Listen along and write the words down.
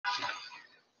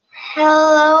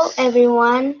Hello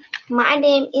everyone, my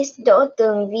name is Do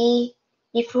Tường Vi.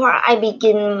 Before I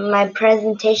begin my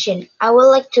presentation, I would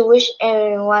like to wish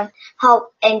everyone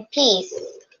health and peace.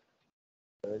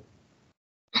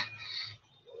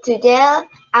 Today,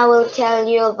 I will tell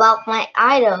you about my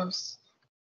idols.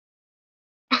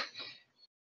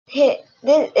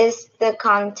 This is the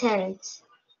content.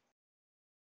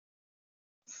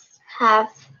 Have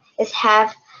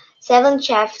 7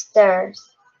 chapters.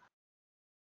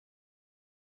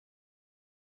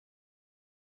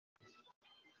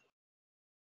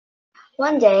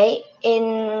 One day,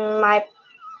 in my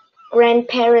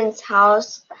grandparents'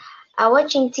 house, I was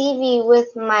watching TV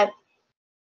with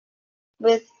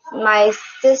my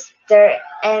sister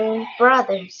and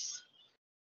brothers.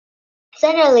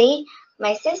 Suddenly,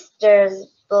 my sister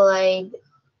displayed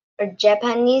a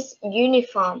Japanese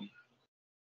uniform.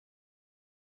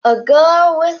 A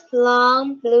girl with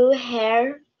long blue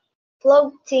hair,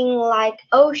 floating like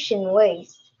ocean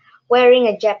waves, wearing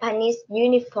a Japanese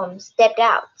uniform, stepped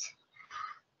out.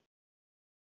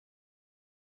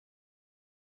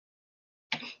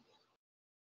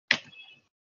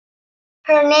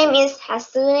 Her name is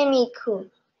Hatsune Miku,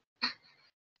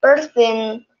 birth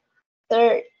in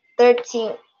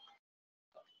 13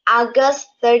 August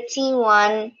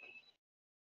 31,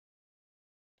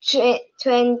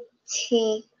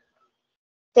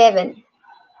 27.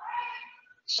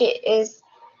 She is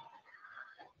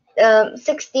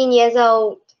 16 years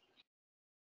old.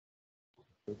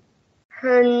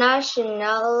 Her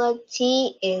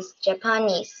nationality is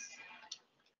Japanese.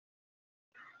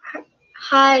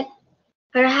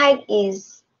 Her height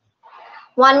is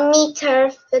 1 meter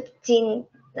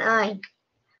 59.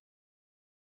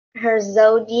 Her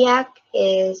zodiac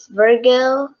is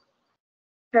Virgo.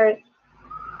 Her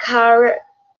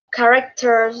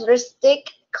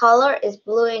characteristic color is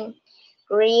blue and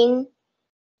green.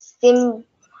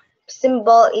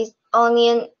 Symbol is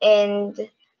onion, and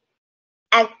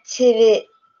activity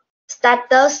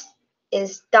status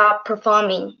is top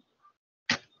performing.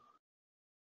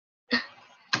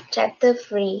 Chapter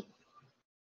 3.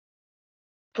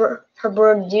 Her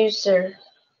producer.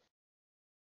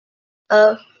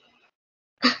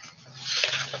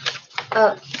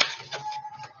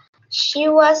 She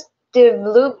was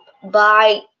developed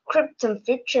by Krypton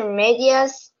Future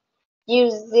Medias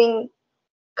using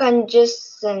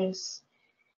conjunctions.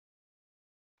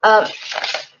 No.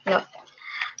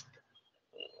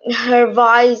 Her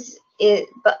voice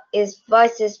is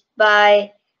voiced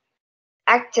by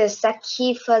actor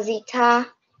Saki Fujita,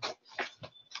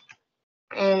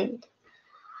 and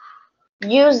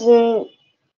using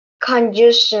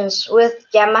conjunctions with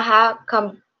Yamaha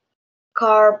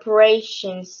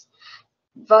Corporation's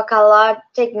Vocaloid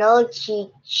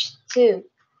technology too.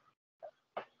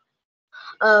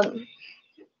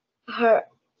 Her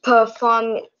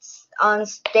performance on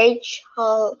stage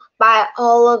by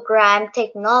hologram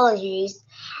technologies.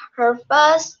 Her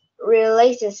first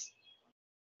release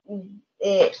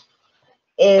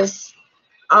is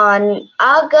on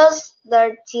August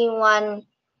 31,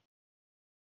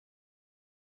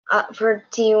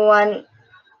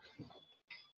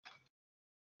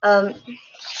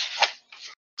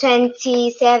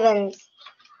 27.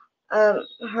 Her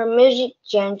music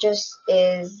genres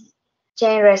is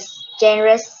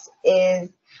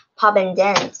pop and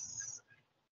dance.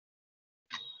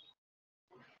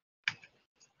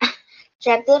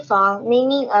 Chapter 4.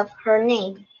 Meaning of her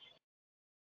name.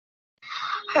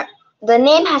 The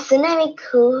name Hatsune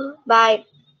Miku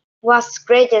was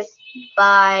created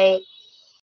by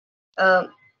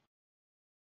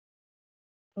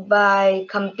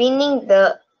combining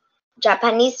the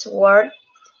Japanese word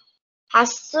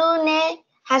Hasune.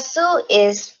 Hasu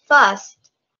is fast,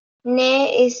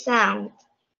 ne is sound,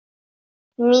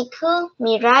 Miku,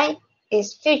 Mirai,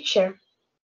 is future.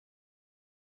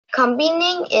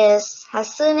 Combining is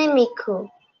Hatsune Miku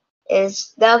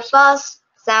is the first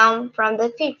sound from the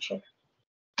future.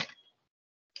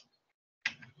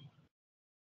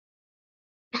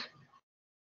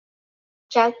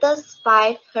 Chapter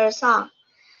 5. Her song.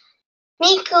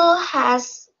 Miku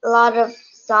has a lot of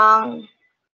songs.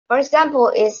 For example,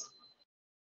 is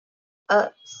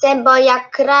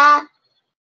Semboyakura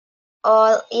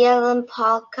or Yellow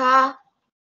Polka.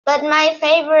 But my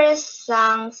favorite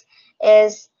song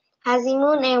is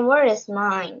Hazimoon and Where Is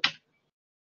Mine.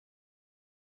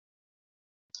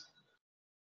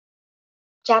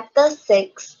 Chapter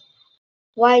 6.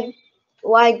 Why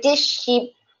did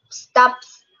she stop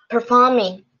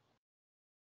performing?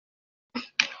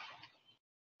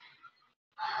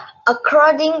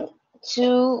 According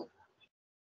to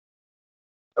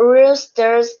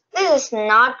Reuters, this is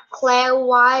not clear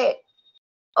why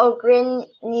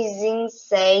organizing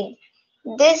said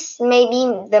this may be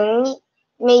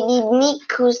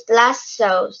Miku's last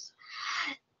shows.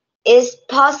 It's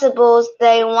possible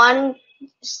they want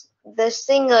the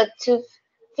singer to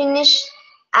finish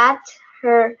at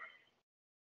her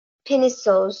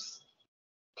pinnacles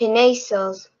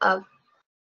of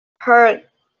her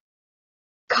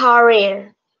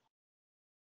career.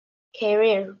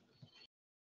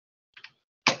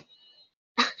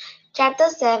 Chapter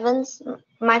 7: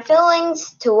 My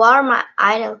feelings toward my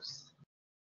idols.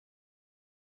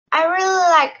 I really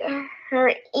like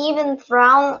her even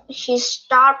though she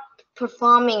stopped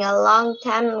performing a long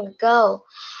time ago,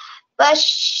 but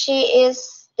she is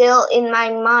still in my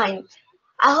mind.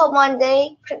 I hope one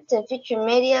day Krypton Future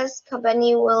Media's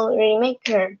company will remake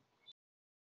her.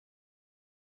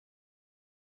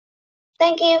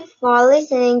 Thank you for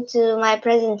listening to my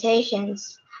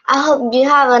presentations. I hope you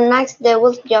have a nice day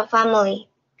with your family.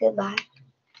 Goodbye.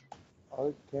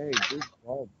 Okay, good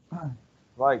job.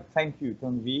 Right, thank you,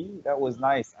 Tungvi. That was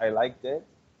nice. I liked it.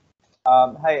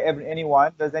 Hi,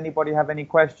 anyone. Does anybody have any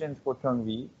questions for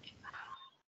Tungvi?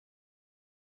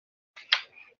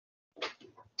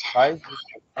 Guys,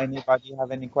 does anybody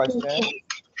have any questions? Okay.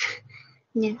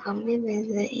 Nhưng không biết bây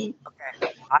giờ em.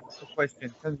 Okay, I have a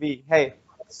question, Tungvi. Hey,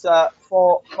 so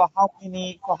for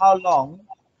how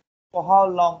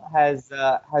long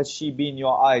has she been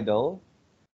your idol?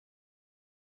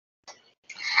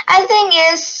 I think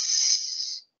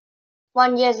it's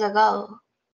 1 year ago.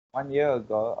 1 year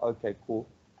ago. Okay, cool.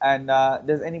 And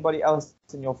does anybody else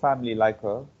in your family like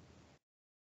her?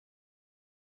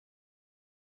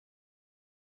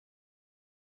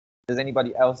 Does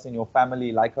anybody else in your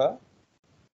family like her?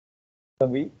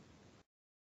 Tungvi?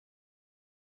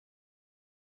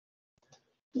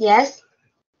 Yes.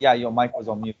 Yeah, your mic was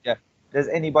on mute. Yeah. Does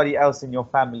anybody else in your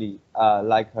family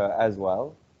like her as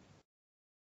well?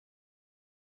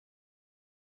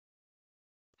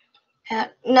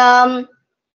 Um.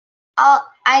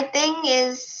 I think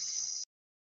it's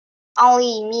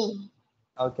only me.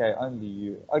 Okay, only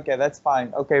you. Okay, that's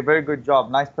fine. Okay, very good job.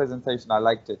 Nice presentation. I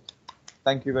liked it.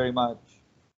 Thank you very much.